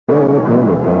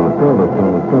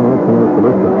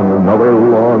Another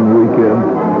long weekend.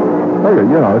 Hey,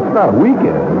 it's not a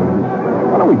weekend.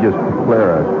 Why don't we just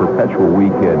declare a perpetual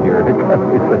weekend here? The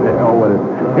hell with it.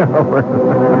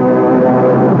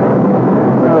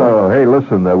 Oh, hey,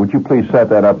 listen, would you please set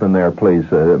that up in there,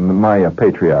 please? My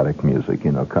patriotic music,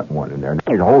 cut one in there.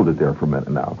 Hold it there for a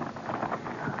minute now.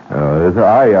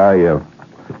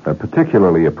 I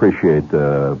particularly appreciate,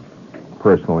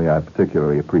 personally, I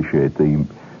particularly appreciate the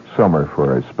summer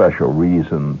for a special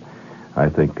reason. I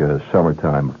think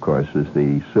summertime, of course, is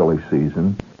the silly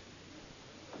season.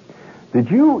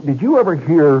 Did you ever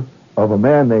hear of a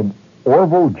man named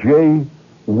Orville J.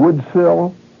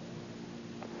 Woodsill?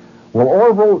 Well,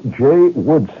 Orville J.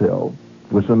 Woodsill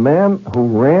was a man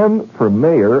who ran for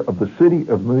mayor of the city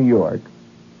of New York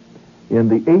in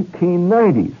the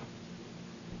 1890s.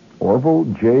 Orville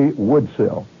J.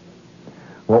 Woodsill.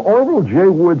 Well, Orville J.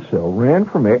 Woodsill ran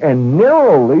for mayor and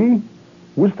narrowly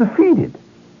was defeated.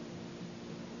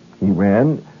 He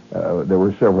ran, there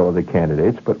were several other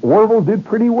candidates, but Orville did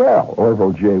pretty well,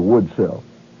 Orville J. Woodsill.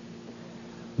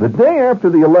 The day after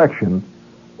the election,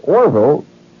 Orville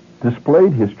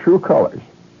displayed his true colors.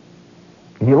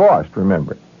 He lost,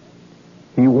 remember.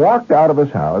 He walked out of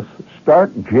his house,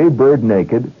 stark jaybird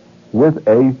naked, with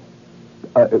a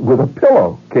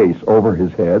pillowcase over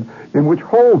his head in which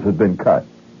holes had been cut,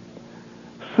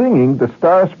 singing the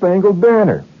Star-Spangled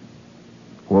Banner.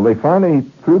 Well, they finally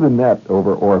threw the net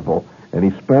over Orville, and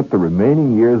he spent the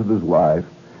remaining years of his life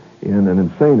in an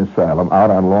insane asylum out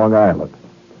on Long Island.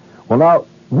 Well, now,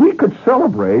 we could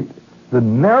celebrate the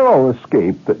narrow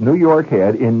escape that New York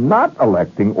had in not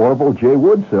electing Orville J.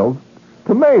 Woodsill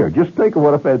to mayor. Just think of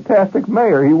what a fantastic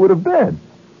mayor he would have been.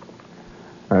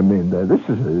 I mean, this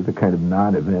is the kind of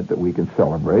non-event that we can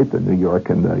celebrate. That New York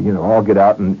can, all get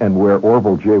out and wear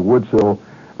Orville J. Woodsill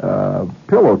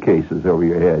pillowcases over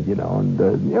your head, and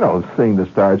sing the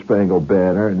Star-Spangled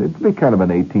Banner, and it'd be kind of an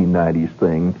 1890s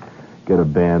thing. Get a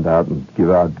band out and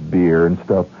give out beer and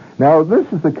stuff. Now, this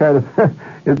is the kind of...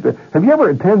 have you ever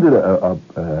attended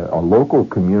a local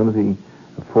community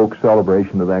folk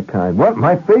celebration of that kind? Well,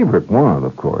 my favorite one,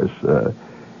 of course,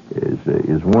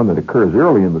 is one that occurs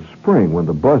early in the spring when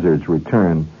the buzzards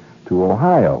return to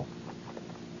Ohio.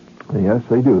 Yes,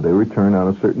 they do. They return on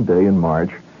a certain day in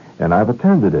March, and I've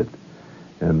attended it.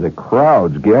 And the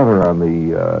crowds gather on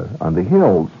the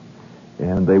hills,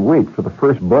 and they wait for the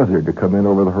first buzzard to come in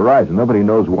over the horizon. Nobody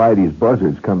knows why these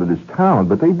buzzards come to this town,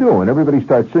 but they do, and everybody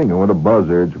starts singing, "When the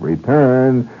buzzards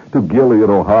return to Gilead,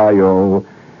 Ohio,"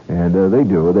 and they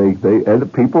do.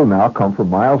 And people now come from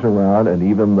miles around, and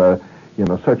even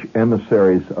such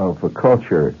emissaries of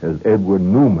culture as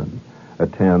Edwin Newman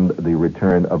attend the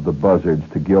return of the buzzards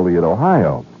to Gilead,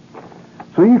 Ohio.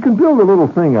 So you can build a little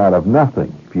thing out of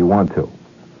nothing if you want to.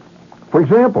 For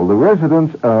example, the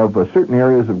residents of certain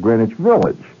areas of Greenwich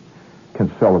Village can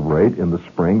celebrate in the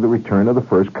spring the return of the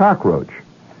first cockroach.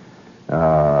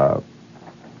 Well,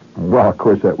 of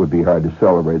course, that would be hard to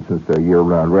celebrate since they're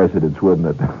year-round residents, wouldn't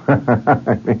it?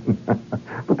 I mean,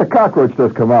 but the cockroach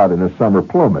does come out in the summer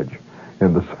plumage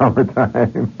in the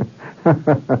summertime.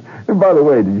 And by the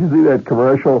way, did you see that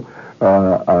commercial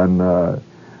on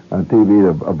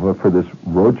TV for this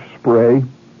roach spray?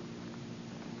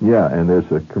 Yeah, and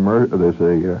there's a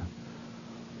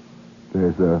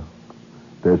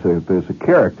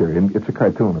character, and it's a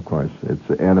cartoon, of course. It's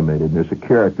animated. And there's a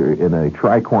character in a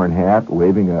tricorn hat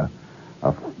waving a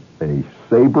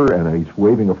saber, and he's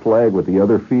waving a flag with the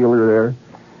other feeler there,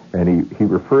 and he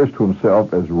refers to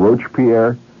himself as Roach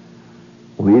Pierre,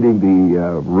 leading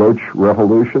the Roach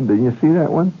Revolution. Didn't you see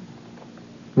that one?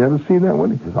 You haven't seen that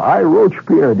one? He says, "I, Roach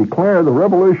Pierre, declare the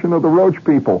revolution of the Roach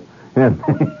people." And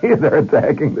they're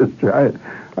attacking this giant.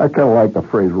 I kind of like the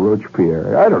phrase Roach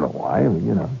Pierre. I don't know why. I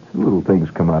mean, little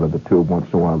things come out of the tube once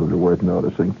in a while that are worth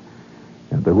noticing.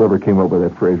 And whoever came up with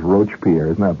that phrase Roach Pierre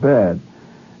is not bad.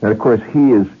 And of course,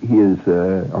 he is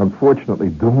unfortunately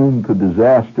doomed to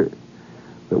disaster.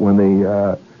 That when they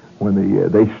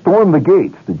storm the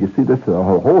gates, did you see this? A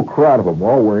whole crowd of them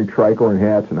all wearing tricorn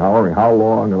hats and hollering "How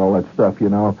long?" and all that stuff.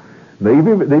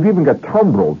 They've even got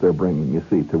tumbrils they're bringing. You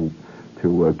see to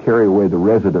carry away the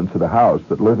residents of the house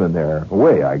that live in there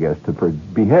away, I guess, for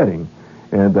beheading.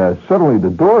 And suddenly the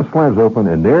door slams open,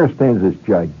 and there stands this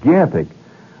gigantic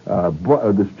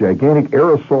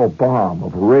aerosol bomb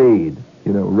of Raid.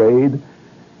 Raid.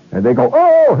 And they go,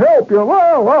 "Oh, help you!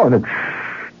 Wow, wow!" And it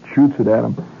shoots it at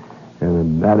them.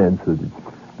 And that ends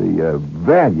the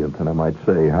valiant, and I might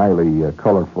say highly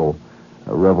colorful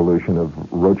revolution of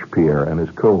Roach Pierre and his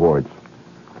cohorts.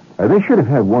 They should have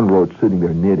had one roach sitting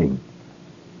there knitting.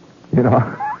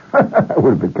 That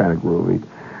would have been kind of groovy.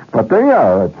 But there you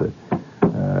are.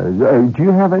 Do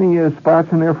you have any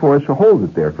spots in there for us? So hold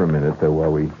it there for a minute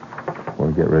while we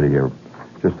get ready here.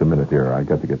 Just a minute here. I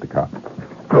got to get the copy.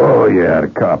 Oh, yeah, the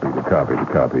copy.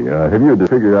 Have you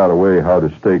figured out a way how to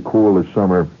stay cool this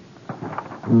summer?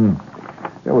 I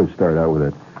always start out with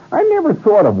it. I never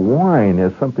thought of wine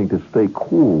as something to stay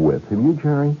cool with. Have you,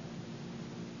 Jerry?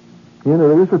 You know,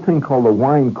 there is a thing called a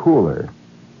wine cooler.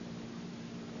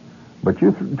 But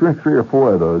you drink 3 or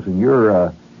 4 of those, and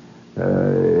your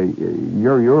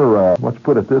let's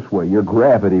put it this way, your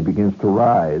gravity begins to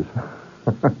rise.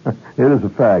 It is a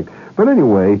fact. But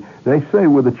anyway, they say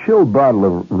with a chilled bottle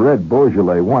of red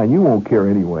Beaujolais wine, you won't care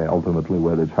anyway, ultimately,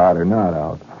 whether it's hot or not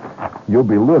out. You'll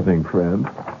be living, friend.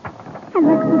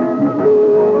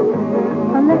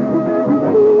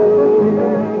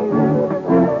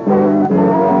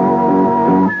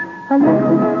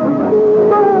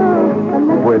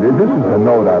 Wait, this is the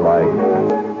note I like.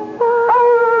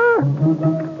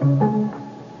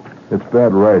 It's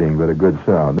bad writing, but a good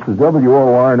sound. This is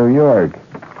WOR New York.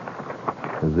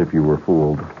 As if you were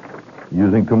fooled.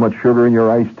 Using too much sugar in your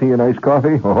iced tea and iced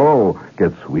coffee? Oh,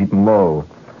 get sweet and low.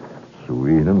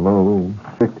 Sweet and low.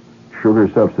 Sugar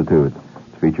substitute.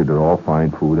 It's featured at all fine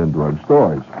food and drug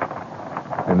stores.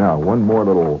 And now, one more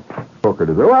little hooker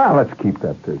to do. Well, let's keep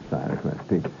that to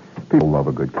silence. People love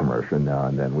a good commercial now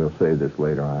and then. We'll say this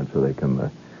later on so they can,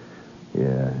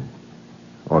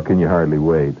 Or can you hardly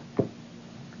wait?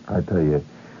 I tell you,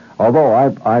 although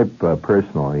I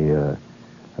personally,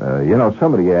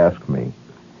 somebody asked me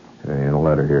in a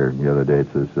letter here the other day, it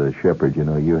says, Shepard,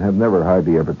 you have never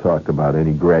hardly ever talked about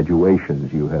any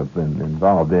graduations you have been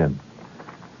involved in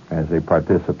as a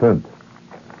participant.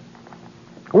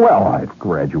 Well, I've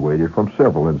graduated from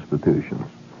several institutions.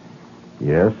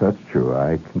 Yes, that's true.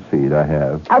 I concede I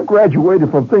have. I've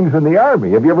graduated from things in the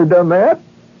Army. Have you ever done that?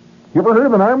 You ever heard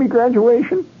of an Army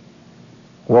graduation?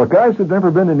 Well, guys that have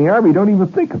never been in the Army don't even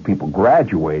think of people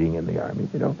graduating in the Army.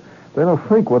 They don't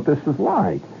think what this is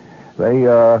like.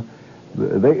 I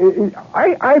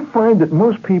find that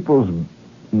most people's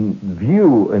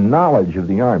view and knowledge of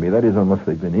the Army, that is, unless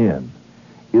they've been in,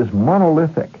 is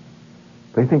monolithic.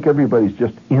 They think everybody's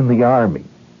just in the Army.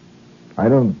 I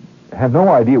have no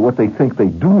idea what they think they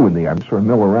do in the Army. Sort of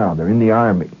mill around. They're in the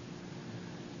Army.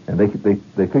 And they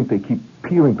think they keep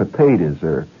peeling potatoes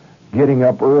or getting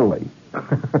up early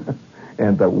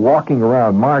and walking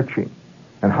around marching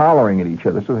and hollering at each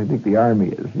other, so they think the Army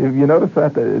is. You notice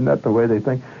that? Isn't that the way they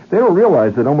think? They don't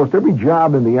realize that almost every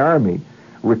job in the Army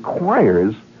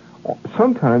requires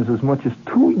sometimes as much as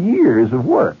 2 years of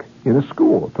work in a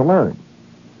school to learn.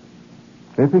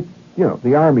 They think,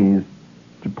 the Army is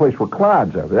a place where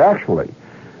clods are. But actually,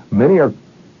 many are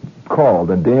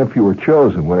called and damn few are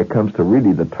chosen when it comes to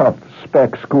really the tough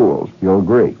spec schools. You'll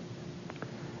agree.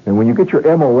 And when you get your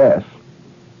MOS,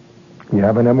 you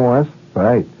have an MOS?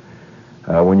 Right.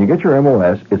 When you get your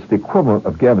MOS, it's the equivalent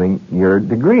of getting your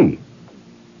degree.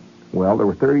 Well, there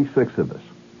were 36 of us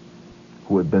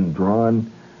who had been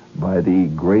drawn by the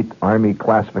great Army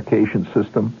classification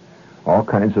system, all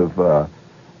kinds of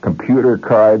computer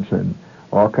cards and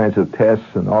all kinds of tests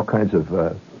and all kinds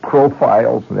of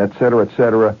profiles, and et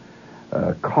cetera,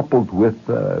 coupled with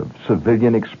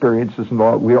civilian experiences and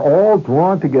all. We were all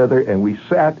drawn together, and we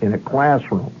sat in a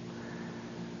classroom.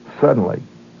 Suddenly,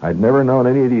 I'd never known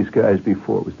any of these guys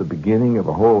before. It was the beginning of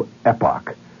a whole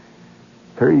epoch.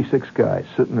 36 guys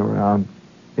sitting around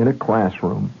in a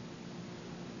classroom,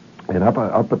 and up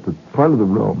at the front of the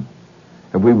room,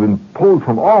 and we've been pulled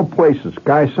from all places.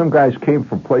 Some guys came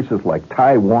from places like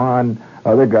Taiwan.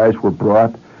 Other guys were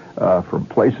brought from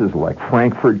places like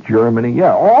Frankfurt, Germany.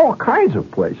 Yeah, all kinds of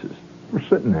places. We're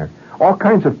sitting there. All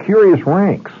kinds of curious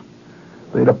ranks.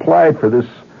 They'd applied for this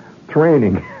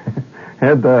training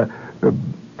and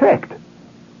picked.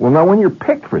 Well, now, when you're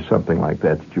picked for something like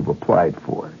that you've applied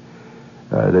for,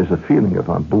 there's a feeling of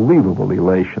unbelievable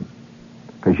elation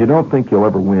because you don't think you'll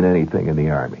ever win anything in the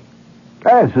Army.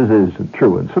 As is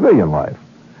true in civilian life.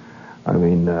 I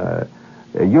mean,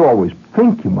 you always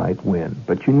think you might win,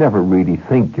 but you never really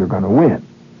think you're going to win.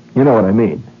 You know what I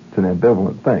mean? It's an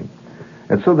ambivalent thing.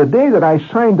 And so the day that I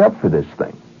signed up for this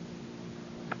thing,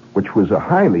 which was a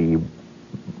highly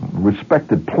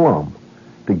respected plum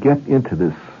to get into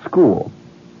this school,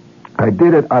 I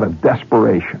did it out of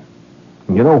desperation.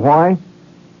 And you know why?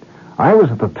 I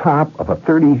was at the top of a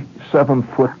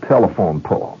 37-foot telephone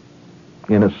pole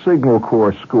in a Signal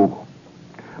Corps school.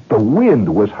 The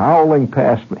wind was howling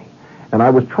past me, and I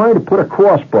was trying to put a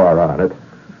crossbar on it,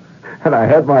 and I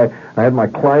had my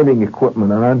climbing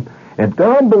equipment on, and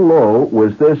down below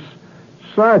was this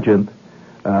sergeant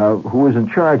who was in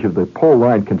charge of the pole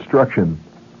line construction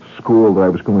school that I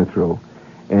was going through,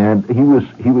 And he was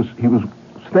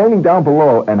standing down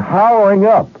below and hollering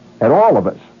up at all of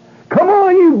us. Come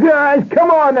on, you guys,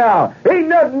 come on now. Ain't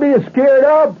nothing to be scared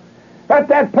of.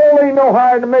 That pole ain't no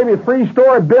higher than maybe a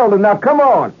 3-story building. Now, come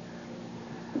on.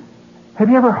 Have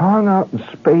you ever hung out in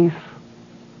space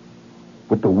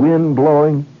with the wind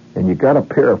blowing and you got a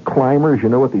pair of climbers, you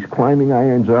know what these climbing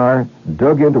irons are,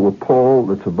 dug into a pole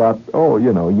that's about,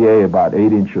 about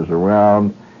 8 inches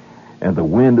around, and the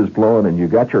wind is blowing and you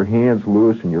got your hands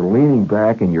loose and you're leaning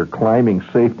back and you're climbing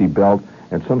safety belt,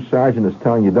 and some sergeant is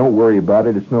telling you, don't worry about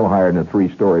it, it's no higher than a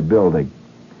 3-story building.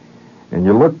 And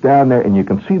you look down there and you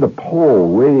can see the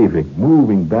pole waving,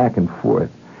 moving back and forth.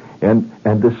 And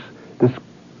this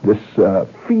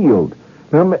field.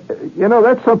 Now,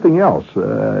 that's something else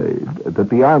that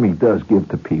the Army does give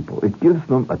to people. It gives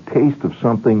them a taste of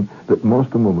something that most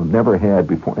of them have never had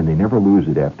before, and they never lose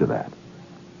it after that.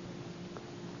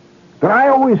 But I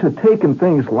always had taken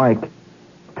things like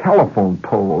telephone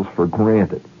poles for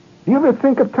granted. Do you ever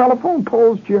think of telephone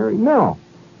poles, Jerry? No.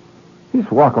 You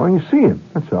just walk on, you see them,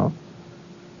 that's all.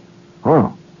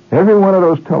 Oh, every one of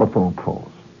those telephone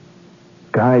poles,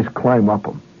 guys climb up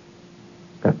them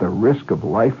at the risk of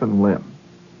life and limb.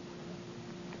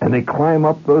 And they climb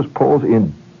up those poles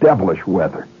in devilish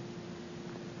weather.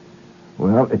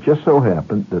 Well, it just so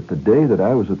happened that the day that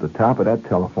I was at the top of that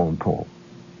telephone pole,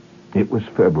 it was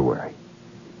February.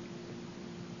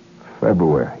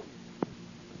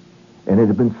 And it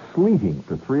had been sleeting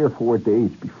for 3 or 4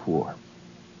 days before.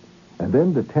 And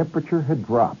then the temperature had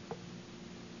dropped.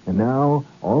 And now,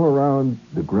 all around,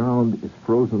 the ground is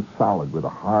frozen solid with a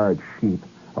hard sheet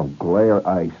of glare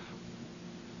ice.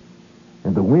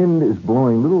 And the wind is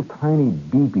blowing little tiny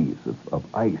BBs of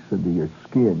ice into your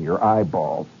skin, your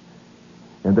eyeballs.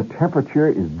 And the temperature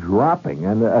is dropping.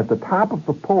 And at the top of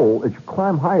the pole, as you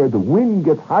climb higher, the wind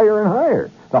gets higher and higher.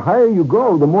 The higher you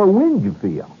go, the more wind you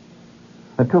feel.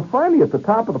 Until finally, at the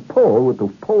top of the pole, with the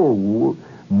pole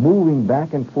moving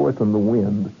back and forth in the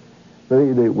wind,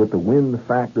 with the wind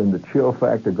factor and the chill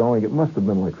factor going, it must have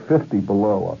been like 50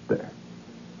 below up there.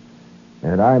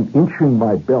 And I'm inching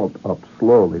my belt up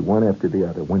slowly, one after the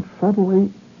other, when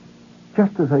suddenly,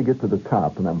 just as I get to the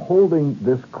top, and I'm holding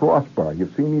this crossbar.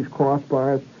 You've seen these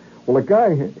crossbars? Well, a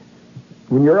guy,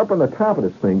 when you're up on the top of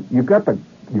this thing, you got to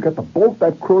bolt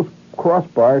that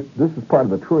crossbar. This is part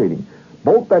of the training.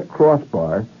 Bolt that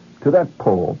crossbar to that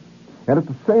pole, and at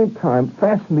the same time,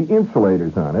 fasten the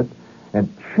insulators on it, and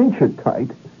cinch it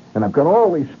tight, and I've got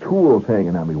all these tools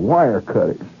hanging on me, wire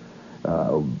cutters,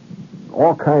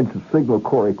 all kinds of signal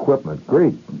corps equipment,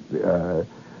 great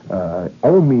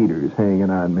ohmmeters hanging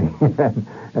on me,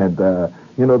 and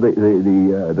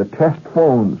the test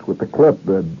phones with the clip,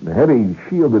 the heavy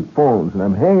shielded phones, and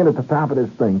I'm hanging at the top of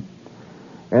this thing,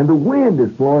 and the wind is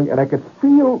blowing, and I could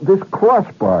feel this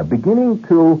crossbar beginning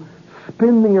to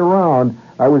spin me around.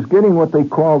 I was getting what they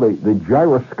call the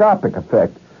gyroscopic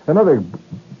effect. Another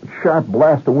sharp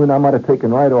blast of wind I might have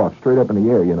taken right off, straight up in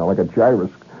the air, like a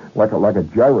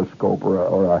gyroscope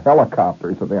or a helicopter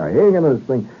or something. I hang into this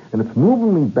thing, and it's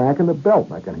moving me back in the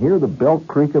belt. I can hear the belt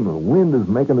creaking, and the wind is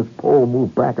making this pole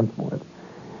move back and forth.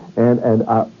 And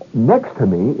next to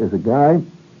me is a guy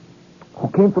who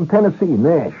came from Tennessee,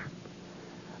 Nash.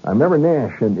 I remember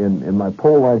Nash in my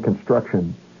pole line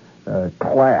construction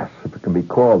class, if it can be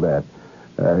called that.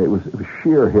 It was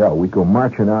sheer hell. We'd go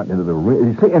marching out into the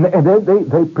rain. And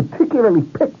they particularly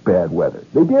picked bad weather.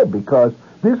 They did, because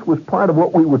this was part of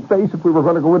what we would face if we were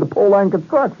going to go into pole line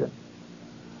construction.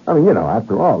 I mean,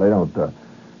 after all, they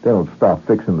don't stop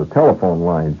fixing the telephone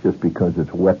lines just because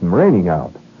it's wet and raining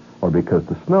out or because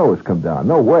the snow has come down.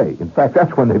 No way. In fact,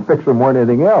 that's when they fix them more than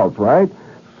anything else, right?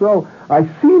 So I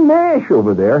see Nash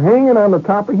over there hanging on the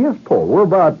top of his pole. We're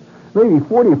about maybe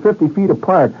 40 or 50 feet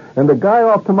apart, and the guy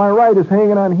off to my right is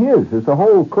hanging on his. There's a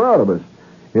whole crowd of us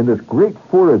in this great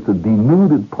forest of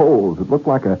denuded poles. It looked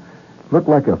like a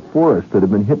forest that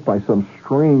had been hit by some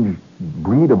strange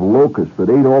breed of locusts that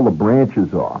ate all the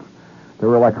branches off. There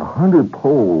were like 100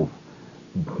 poles,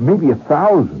 maybe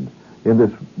 1,000, in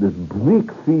this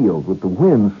bleak field with the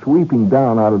wind sweeping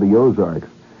down out of the Ozarks.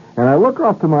 And I look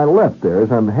off to my left there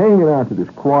as I'm hanging on to this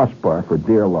crossbar for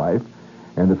dear life,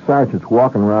 and the sergeant's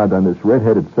walking around on this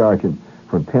red-headed sergeant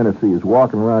from Tennessee is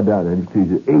walking around down, and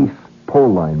he's an ace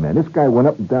pole line man. This guy went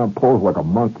up and down poles like a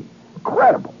monkey.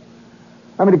 Incredible.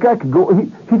 I mean, the guy could go.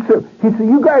 He'd say,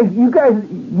 you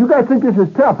guys think this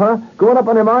is tough, huh? Going up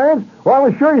on them irons? Well,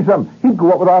 I'm gonna show you something. He'd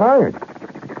go up without irons,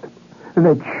 and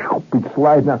then he'd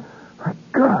slide down. My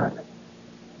God.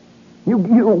 You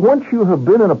once you have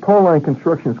been in a pole line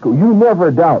construction school, you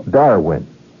never doubt Darwin.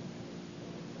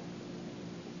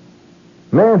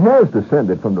 Man has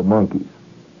descended from the monkeys.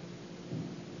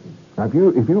 Now,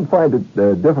 if you find it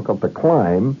difficult to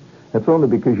climb, that's only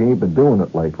because you ain't been doing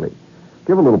it lately.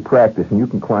 Give a little practice, and you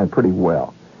can climb pretty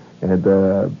well. And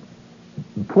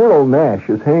poor old Nash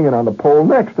is hanging on the pole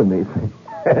next to me,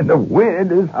 and the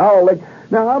wind is howling.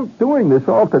 Now, I'm doing this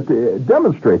all to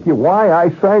demonstrate to you why I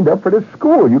signed up for this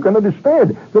school. You can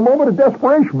understand. It's a moment of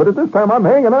desperation, but at this time I'm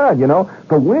hanging on, you know.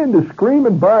 The wind is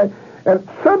screaming by, and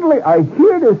suddenly I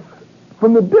hear this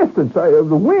from the distance. The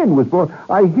wind was blowing.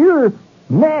 I hear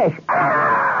Nash,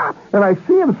 and I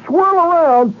see him swirl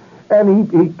around,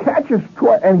 and he catches,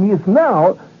 and he is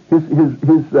now, his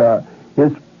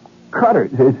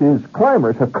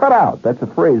climbers have cut out. That's a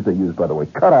phrase they use, by the way,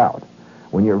 cut out.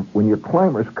 When your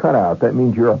climbers cut out, that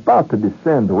means you're about to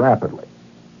descend rapidly.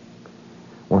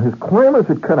 Well, his climbers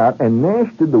had cut out, and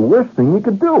Nash did the worst thing he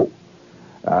could do.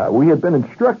 We had been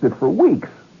instructed for weeks,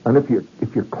 and if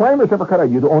your climbers ever cut out,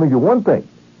 you only do one thing.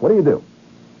 What do?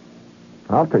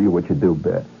 I'll tell you what you do,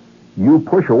 Bet. You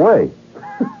push away.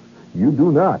 You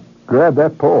do not grab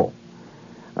that pole.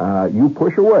 You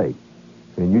push away,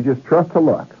 and you just trust to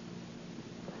luck.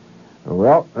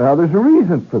 Well, now there's a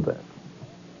reason for this.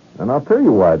 And I'll tell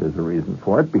you why there's a reason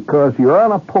for it. Because you're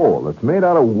on a pole. It's made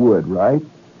out of wood, right?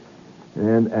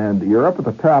 And you're up at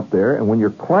the top there, and when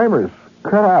your climbers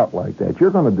cut out like that,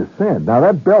 you're going to descend. Now,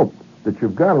 that belt that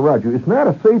you've got around you is not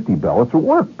a safety belt. It's a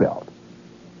work belt.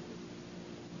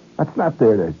 That's not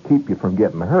there to keep you from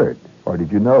getting hurt. Or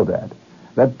did you know that?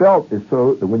 That belt is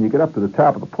so that when you get up to the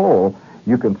top of the pole,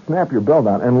 you can snap your belt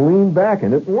out and lean back,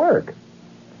 and it will work.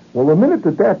 Well, the minute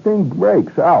that thing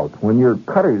breaks out, when your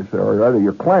cutters, or rather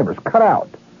your climbers, cut out,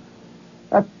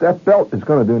 that belt is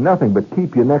going to do nothing but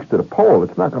keep you next to the pole.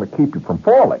 It's not going to keep you from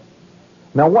falling.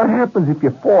 Now, what happens if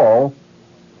you fall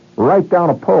right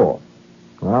down a pole?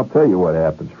 Well, I'll tell you what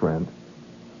happens, friends.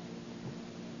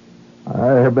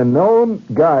 I have been known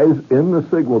guys in the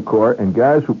Signal Corps and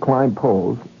guys who climb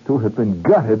poles to have been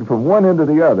gutted from one end to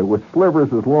the other with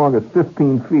slivers as long as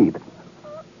 15 feet.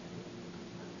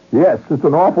 Yes, it's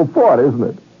an awful thought, isn't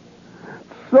it?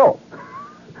 So,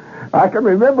 I can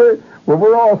remember when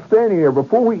we're all standing there,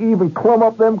 before we even climb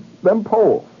up them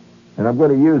poles, and I'm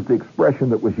going to use the expression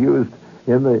that was used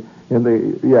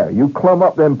you climb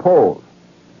up them poles.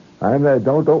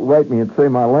 Don't write me and say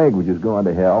my language is going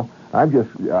to hell. I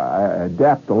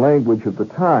adapt the language of the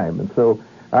time. And so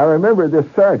I remember this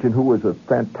sergeant, who was a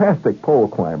fantastic pole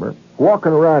climber,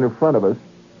 walking around in front of us,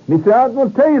 and he said, I was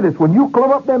going to tell you this, when you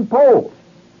climb up them poles,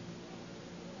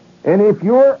 and if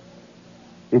your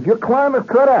climbers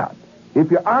cut out,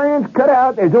 if your irons cut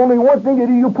out, there's only one thing to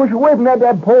do. You push away from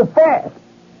that pole fast.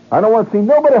 I don't want to see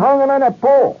nobody hung on that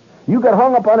pole. You got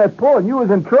hung up on that pole, and you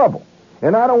was in trouble.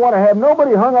 And I don't want to have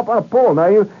nobody hung up on a pole. Now,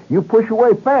 you push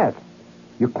away fast.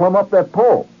 You climb up that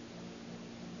pole.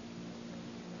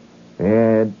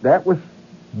 And that was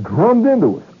drummed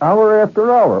into us, hour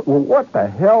after hour. Well, what the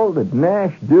hell did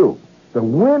Nash do? The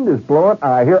wind is blowing,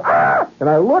 and I hear, and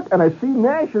I look, and I see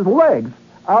Nash's legs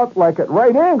out like at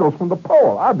right angles from the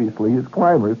pole. Obviously, his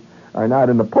climbers are not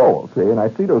in the pole, see? And I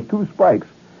see those two spikes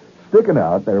sticking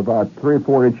out. They're about 3 or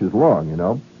 4 inches long, you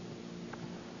know.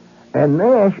 And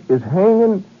Nash is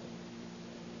hanging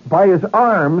by his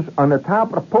arms on the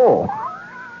top of the pole.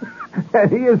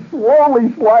 And he is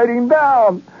slowly sliding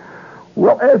down.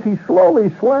 Well, as he slowly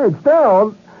slides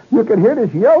down, you can hear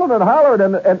this yelling and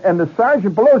hollering, and the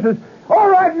sergeant below says, all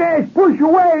right, Nash, push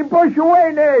away,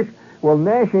 Nash. Well,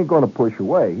 Nash ain't going to push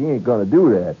away. He ain't going to do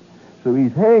that. So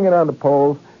he's hanging on the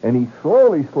poles, and he's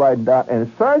slowly sliding down, and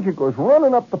the sergeant goes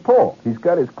running up the pole. He's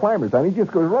got his climbers on. He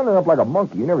just goes running up like a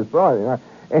monkey. You never saw it. You know?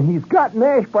 And he's got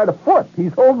Nash by the foot.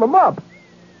 He's holding him up.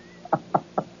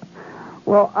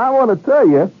 Well, I want to tell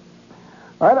you,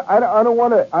 I don't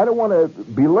want to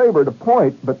belabor the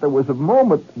point, but there was a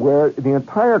moment where the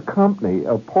entire company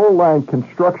of pole line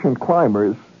construction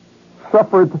climbers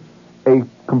suffered a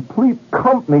complete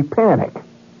company panic.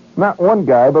 Not one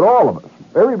guy, but all of us.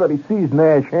 Everybody sees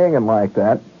Nash hanging like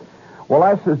that. Well,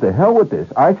 I says, to hell with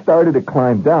this. I started to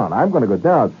climb down. I'm going to go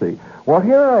down, see. Well,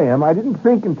 here I am. I didn't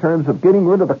think in terms of getting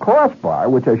rid of the crossbar,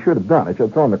 which I should have done. I should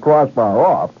have thrown the crossbar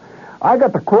off. I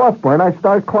got the crossbar, and I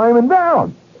start climbing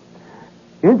down,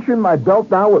 inching my belt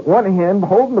down with one hand,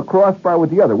 holding the crossbar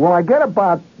with the other. Well, I get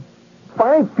about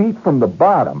 5 feet from the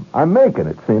bottom. I'm making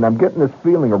it, see, and I'm getting this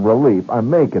feeling of relief. I'm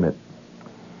making it.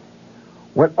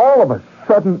 When all of a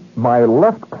sudden, my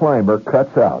left climber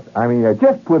cuts out. I mean, I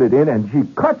just put it in, and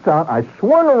she cuts out. I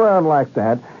swung around like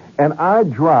that, and I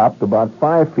dropped about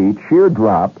 5 feet, sheer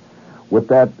drop, with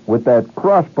that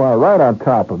crossbar right on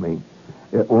top of me.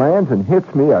 It lands and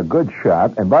hits me a good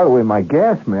shot. And by the way, my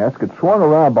gas mask had swung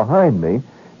around behind me.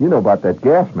 You know about that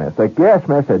gas mask. That gas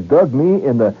mask had dug me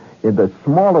in in the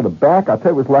small of the back. I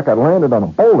tell you, it was like I landed on a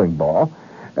bowling ball,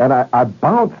 and I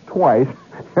bounced twice,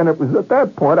 and it was at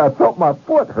that point I felt my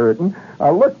foot hurting. I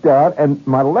looked down, and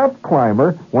my left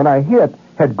climber, when I hit,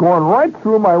 had gone right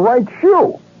through my right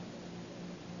shoe,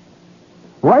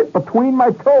 right between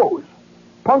my toes,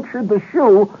 punctured the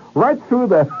shoe right through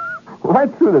the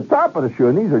top of the shoe.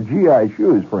 And these are GI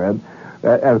shoes, friend,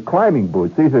 climbing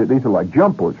boots. These are like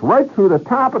jump boots, right through the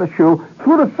top of the shoe,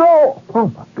 through the sole. Oh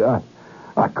my God!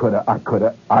 I could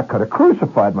have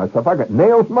crucified myself. I got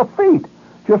nails in my feet,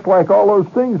 just like all those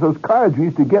things, those cards we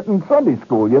used to get in Sunday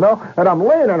school, you know. And I'm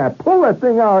laying and I pull that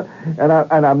thing out, and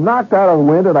I'm knocked out of the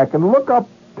wind, and I can look up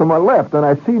to my left, and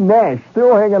I see Nash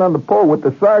still hanging on the pole with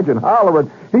the sergeant hollering.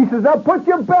 He says, "Now put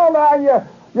your belt on,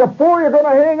 you fool, you're going to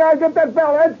hang on, get that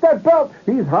belt, that's that belt."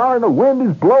 He's hollering, the wind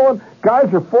is blowing.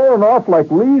 Guys are falling off like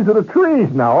leaves of the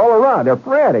trees now all around. They're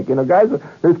frantic. You know, guys,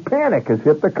 there's panic has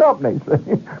hit the company.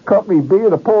 Company B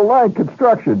of the Pole Line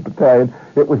Construction Battalion.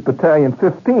 It was Battalion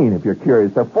 15, if you're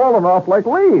curious. They're falling off like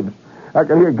leaves. I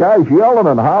could hear guys yelling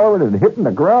and hollering and hitting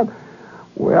the ground.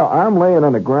 Well, I'm laying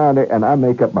on the ground, and I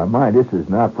make up my mind, this is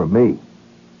not for me.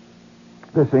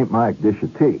 This ain't my dish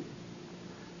of tea,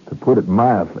 to put it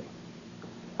mildly.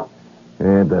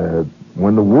 And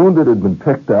when the wounded had been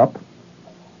picked up,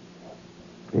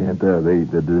 and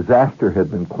the disaster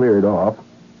had been cleared off,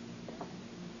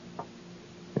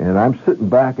 and I'm sitting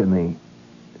back in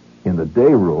the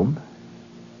day room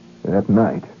at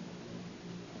night,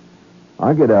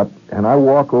 I get up and I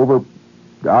walk over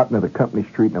out into the company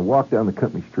street, and I walk down the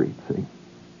company street. See,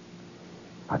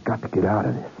 I've got to get out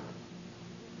of this.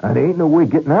 And there ain't no way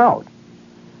getting out.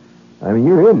 I mean,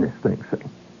 you're in this thing, see.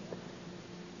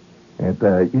 And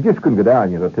you just couldn't go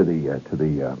down, you know, to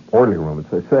the orderly room and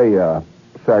say,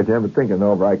 Sergeant, I've been thinking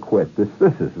over. I quit. This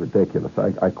is ridiculous.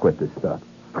 I quit this stuff.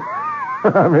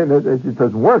 I mean, it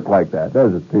doesn't work like that,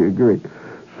 does it? Do you agree?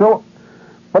 So,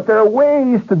 but there are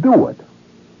ways to do it.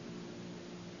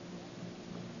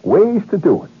 Ways to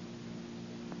do it.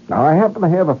 Now, I happen to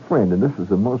have a friend, and this is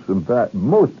the most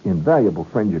invaluable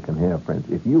friend you can have,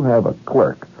 friends. If you have a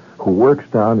clerk who works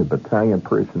down in battalion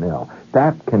personnel,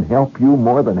 that can help you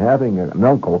more than having an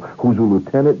uncle who's a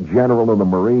lieutenant general in the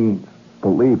Marines.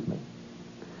 Believe me.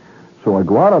 So I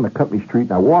go out on the company street,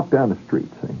 and I walk down the street,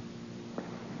 see?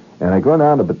 And I go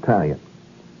down to battalion.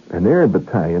 And there in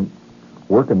battalion,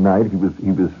 working night, he was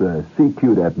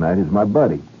CQ that night, is my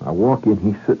buddy. I walk in,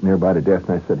 he's sitting there by the desk,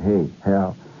 and I said, "Hey,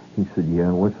 Hal." He said,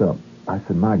 "Yeah, what's up?" I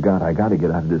said, "My God, I got to get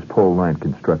out of this pole line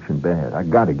construction bad. I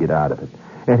got to get out of it."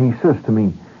 And he says to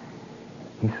me,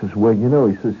 he says, "Well, you're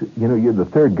the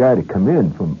third guy to come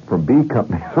in from B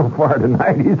Company so far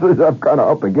tonight." He says, "I'm kind of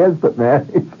up against it, man."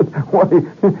 He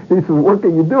said, he says, "What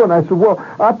can you do?" And I said, "Well,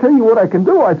 I'll tell you what I can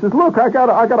do." I said, "Look, I got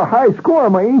a high score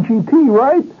on my EGT,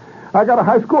 right? I got a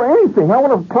high score, anything. I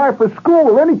want to apply for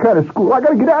school, any kind of school. I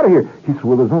got to get out of here." He said,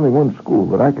 "Well, there's only one school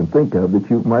that I can think of that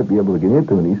you might be able to get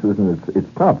into." And he says, "And it's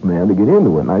tough, man, to get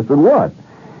into it." And I said, "What?"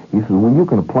 He says, "Well, you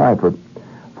can apply for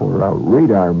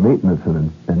radar maintenance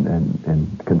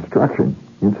and construction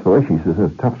installation." He says,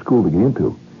 "That's a tough school to get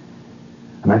into."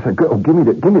 And I said, give me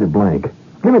the blank.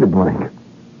 Give me the blank.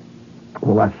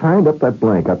 Well, I signed up that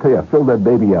blank. I'll tell you, I filled that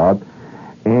baby out,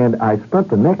 and I spent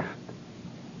the next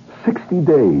 60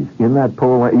 days in that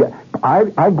pole line. Yeah,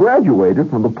 I graduated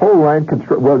from the pole line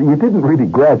construction. Well, you didn't really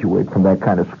graduate from that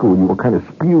kind of school. You were kind of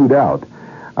spewed out.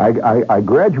 I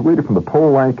graduated from the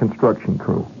pole line construction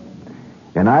crew.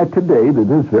 And today, to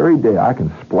this very day, I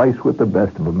can splice with the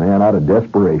best of a man out of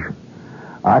desperation.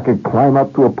 I could climb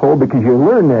up to a pole because you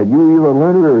learn that. You either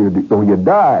learn it or you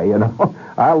die, you know.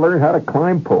 I learned how to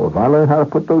climb poles. I learned how to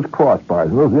put those crossbars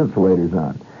and those insulators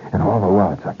on. And all the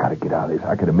while, I got to get out of this.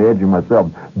 I could imagine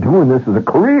myself doing this as a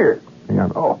career. You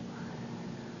know.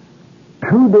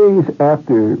 2 days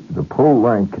after the pole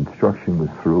line construction was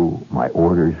through, my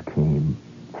orders came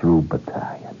through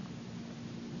battalion.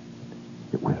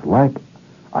 It was like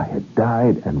I had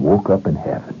died and woke up in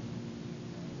heaven.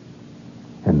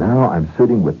 And now I'm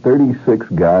sitting with 36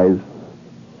 guys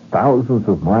thousands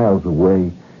of miles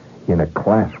away in a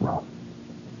classroom.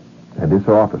 And this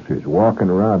officer's walking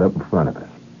around up in front of us.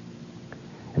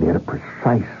 And he had a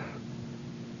precise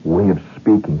way of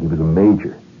speaking. He was a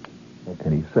major.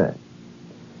 And he said,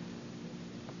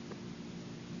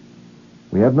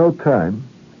 "We have no time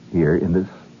here in this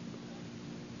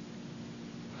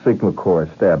Signal Corps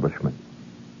establishment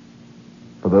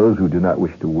for those who do not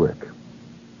wish to work.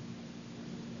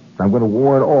 I'm going to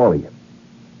warn all of you.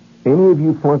 Any of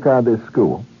you flunk out of this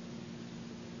school,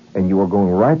 and you are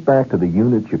going right back to the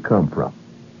unit you come from.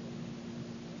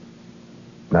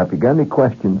 Now, if you got any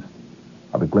questions,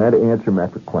 I'll be glad to answer them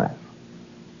after class.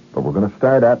 But we're going to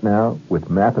start out now with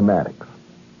mathematics.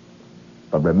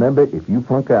 But remember, if you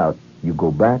flunk out, you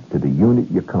go back to the unit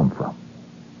you come from.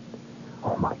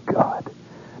 Oh, my God.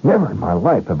 Never in my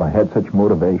life have I had such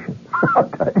motivation. I'll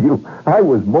tell you, I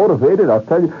was motivated. I'll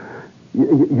tell you,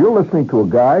 you're listening to a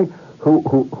guy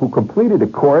who completed a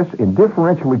course in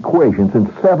differential equations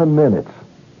in 7 minutes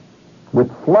with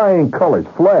flying colors,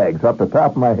 flags up the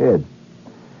top of my head.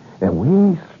 And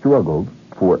we struggled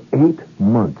for 8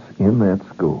 months in that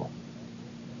school,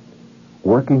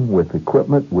 working with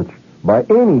equipment which, by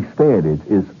any standards,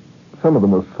 is some of the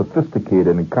most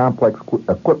sophisticated and complex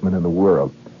equipment in the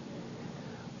world.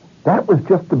 That was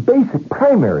just the basic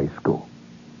primary school.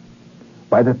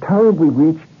 By the time we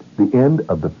reached the end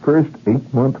of the first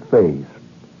 8-month phase,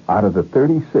 out of the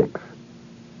 36,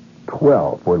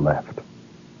 12 were left.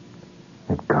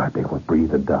 And God, they were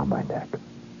breathing down my neck.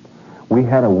 We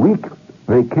had a week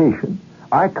vacation.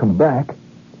 I come back,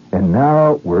 and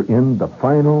now we're in the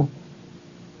final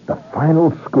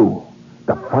school,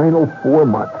 the final 4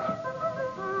 months.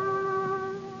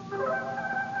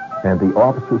 And the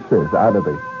officer says, out of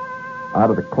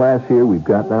the class here, we've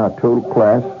got now a total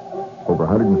class over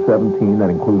 117. That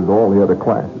included all the other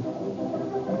classes.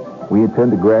 We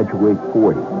intend to graduate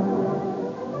 40.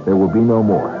 There will be no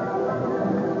more.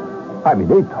 I mean,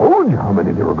 they told you how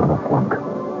many they were going to flunk.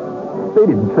 They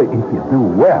didn't say, if you do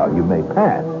well, you may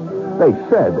pass. They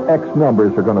said X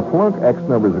numbers are going to flunk, X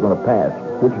numbers are going to pass.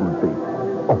 Which would it be?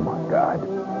 Oh, my God.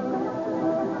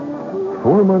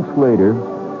 4 months later,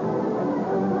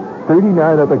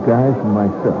 39 other guys and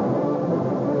myself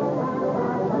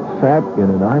sat in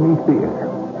an Army theater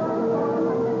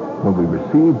when we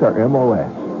received our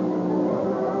MOS.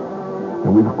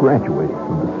 And we've graduated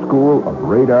from the School of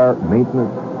Radar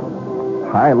Maintenance,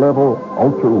 high-level,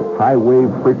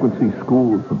 ultra-high-wave frequency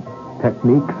schools and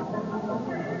techniques.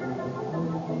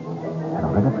 And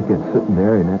I'll never forget sitting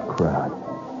there in that crowd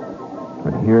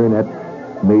and hearing that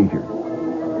major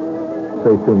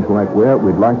say things like, well,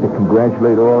 we'd like to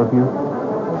congratulate all of you.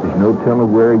 There's no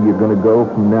telling where you're going to go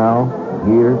from now,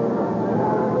 here.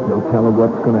 No telling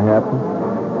what's going to happen.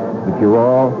 But you're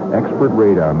all expert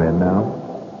radar men now.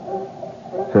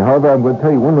 So, however, I'm going to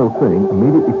tell you one little thing.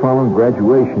 Immediately following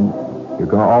graduation, you're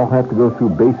going to all have to go through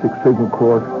basic signal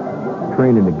corps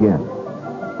training again.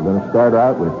 We're going to start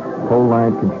out with pole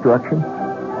line construction.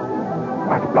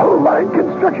 What's pole line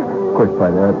construction? Of course,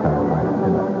 by that time,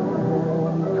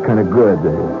 it's kind of good,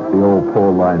 the old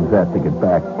pole line vet to get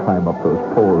back, climb up those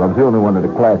poles. I was the only one in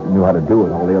the class that knew how to do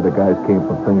it. All the other guys came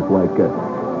from things like,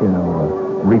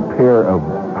 repair of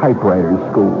typewriter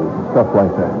schools and stuff like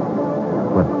that.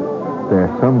 But there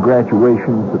are some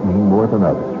graduations that mean more than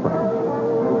others, friends.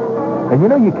 And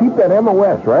you keep that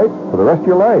MOS, right? For the rest of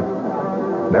your life.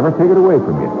 Never take it away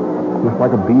from you. Just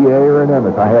like a BA or an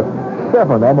MS. I have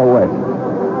 7 MOS.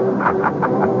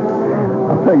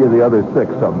 I'll tell you the other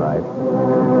 6 some night.